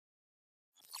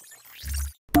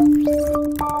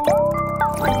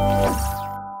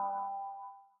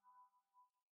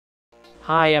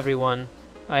Hi everyone,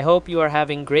 I hope you are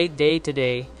having a great day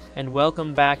today and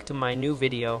welcome back to my new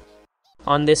video.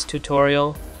 On this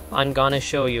tutorial, I'm gonna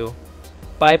show you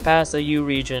bypass a U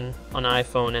region on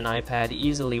iPhone and iPad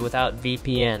easily without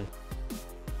VPN.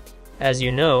 As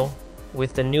you know,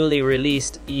 with the newly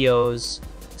released iOS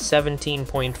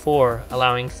 17.4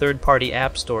 allowing third-party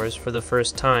app stores for the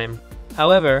first time.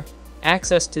 However,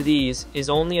 access to these is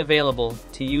only available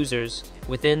to users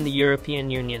within the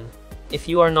European Union. If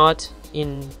you are not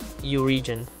in EU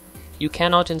region, you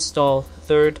cannot install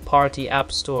third-party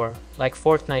app store like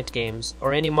Fortnite games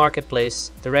or any marketplace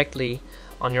directly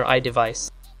on your iDevice.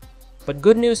 But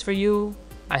good news for you,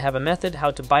 I have a method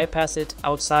how to bypass it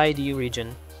outside EU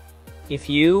region. If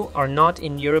you are not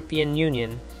in European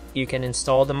Union, you can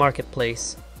install the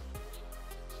marketplace.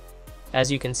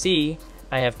 As you can see,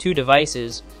 I have two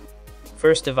devices.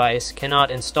 First device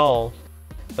cannot install,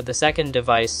 but the second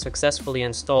device successfully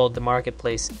installed the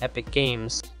marketplace Epic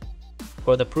Games.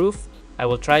 For the proof, I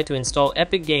will try to install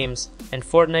Epic Games and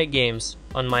Fortnite games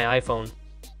on my iPhone.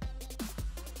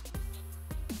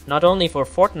 Not only for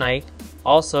Fortnite,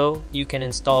 also you can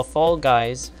install Fall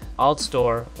Guys,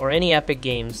 AltStore, or any Epic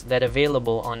Games that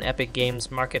available on Epic Games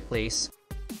Marketplace.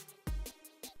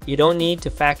 You don't need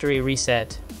to factory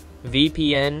reset,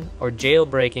 VPN, or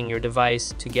jailbreaking your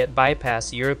device to get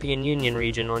bypass European Union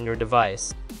region on your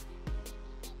device.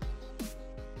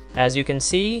 As you can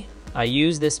see, I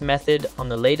use this method on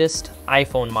the latest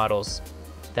iPhone models,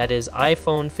 that is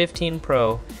iPhone 15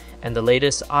 Pro and the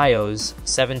latest iOS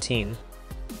 17.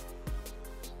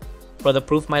 For the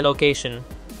proof my location,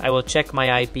 I will check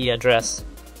my IP address.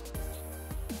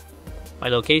 My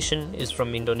location is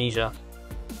from Indonesia.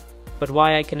 But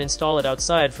why I can install it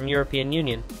outside from European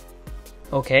Union?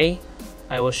 Okay,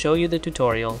 I will show you the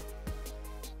tutorial.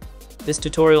 This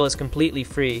tutorial is completely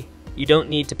free. You don't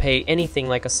need to pay anything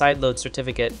like a sideload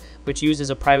certificate, which uses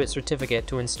a private certificate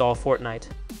to install Fortnite.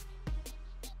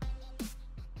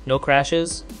 No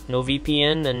crashes, no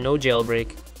VPN, and no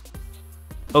jailbreak.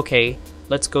 Okay,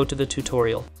 let's go to the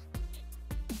tutorial.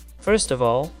 First of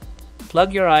all,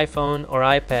 plug your iPhone or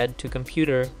iPad to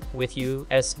computer with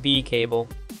USB cable.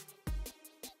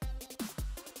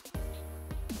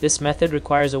 This method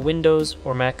requires a Windows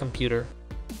or Mac computer,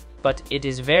 but it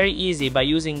is very easy by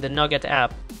using the Nugget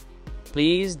app.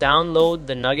 Please download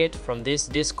the Nugget from this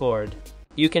Discord.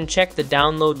 You can check the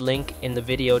download link in the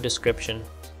video description.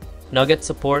 Nugget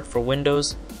support for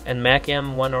Windows and Mac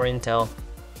M1 or Intel.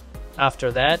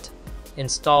 After that,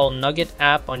 install Nugget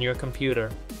app on your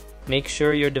computer. Make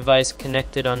sure your device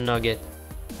connected on Nugget.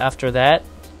 After that,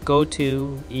 go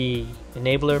to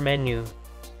Enabler menu.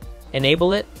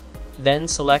 Enable it, then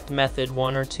select method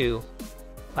 1 or 2.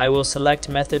 I will select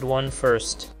method 1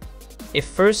 first. If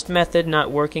first method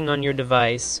not working on your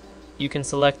device, you can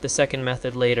select the second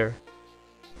method later.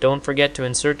 Don't forget to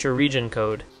insert your region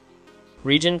code.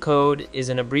 Region code is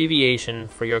an abbreviation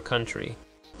for your country.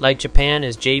 Like Japan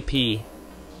is JP,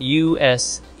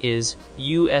 US is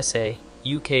USA,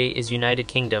 UK is United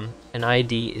Kingdom, and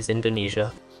ID is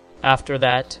Indonesia. After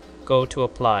that, go to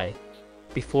apply.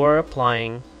 Before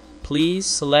applying, please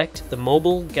select the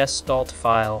mobile Gestalt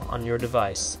file on your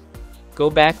device. Go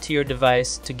back to your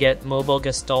device to get mobile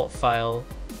Gestalt file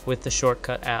with the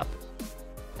shortcut app.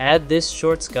 Add this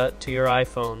shortcut to your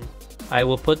iPhone. I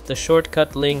will put the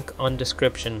shortcut link on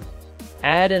description.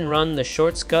 Add and run the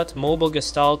shortcut mobile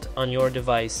Gestalt on your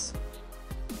device.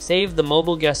 Save the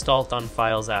mobile Gestalt on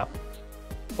Files app.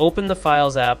 Open the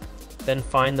Files app, then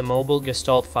find the mobile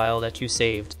Gestalt file that you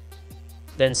saved.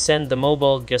 Then send the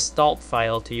mobile Gestalt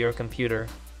file to your computer.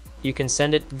 You can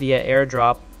send it via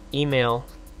AirDrop, email,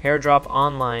 AirDrop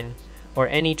online, or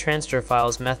any transfer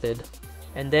files method.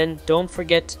 And then don't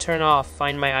forget to turn off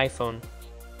Find My iPhone.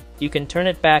 You can turn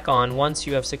it back on once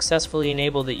you have successfully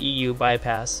enabled the EU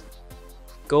bypass.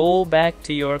 Go back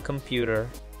to your computer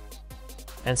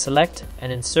and select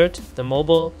and insert the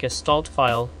mobile Gestalt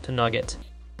file to Nugget.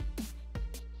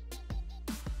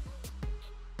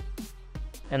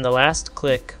 And the last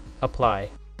click, Apply.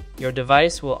 Your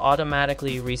device will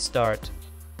automatically restart.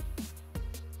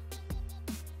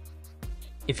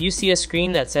 If you see a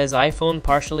screen that says iPhone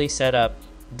partially set up,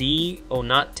 do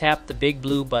not tap the big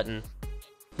blue button.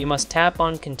 You must tap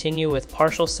on Continue with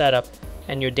partial setup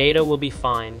and your data will be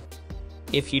fine.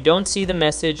 If you don't see the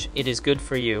message, it is good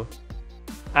for you.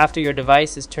 After your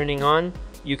device is turning on,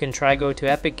 you can try go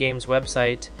to Epic Games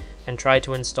website and try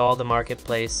to install the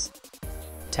marketplace.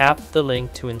 Tap the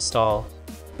link to install.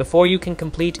 Before you can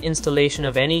complete installation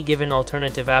of any given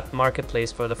alternative app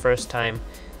marketplace for the first time,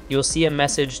 you'll see a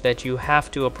message that you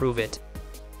have to approve it.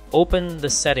 Open the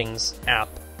Settings app.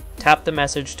 Tap the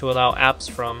message to allow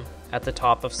apps from at the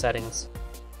top of Settings.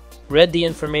 Read the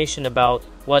information about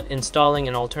what installing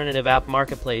an alternative app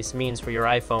marketplace means for your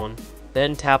iPhone,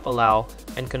 then tap Allow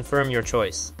and confirm your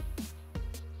choice.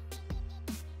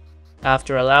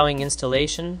 After allowing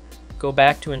installation, go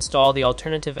back to install the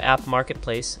alternative app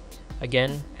marketplace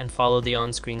again and follow the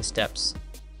on-screen steps.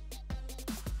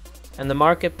 And the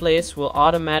marketplace will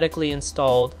automatically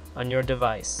install on your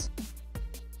device.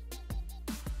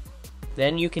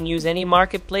 Then you can use any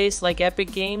marketplace like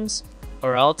Epic Games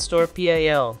or AltStore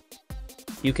PAL.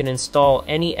 You can install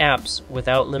any apps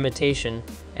without limitation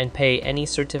and pay any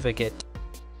certificate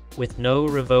with no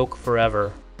revoke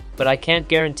forever. But I can't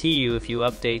guarantee you if you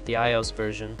update the iOS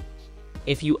version.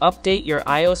 If you update your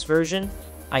iOS version,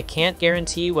 I can't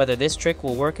guarantee whether this trick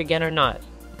will work again or not,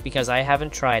 because I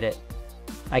haven't tried it.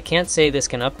 I can't say this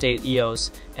can update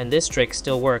iOS, and this trick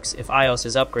still works if iOS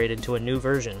is upgraded to a new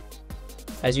version.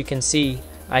 As you can see,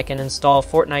 I can install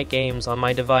Fortnite games on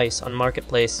my device on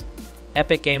Marketplace,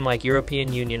 Epic game like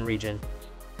European Union region.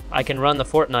 I can run the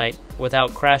Fortnite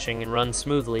without crashing and run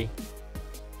smoothly.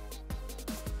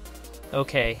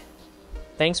 Okay,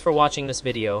 thanks for watching this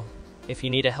video. If you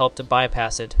need help to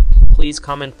bypass it, please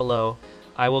comment below.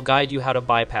 I will guide you how to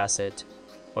bypass it,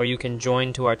 or you can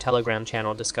join to our Telegram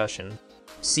channel discussion.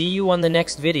 See you on the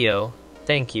next video.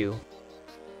 Thank you.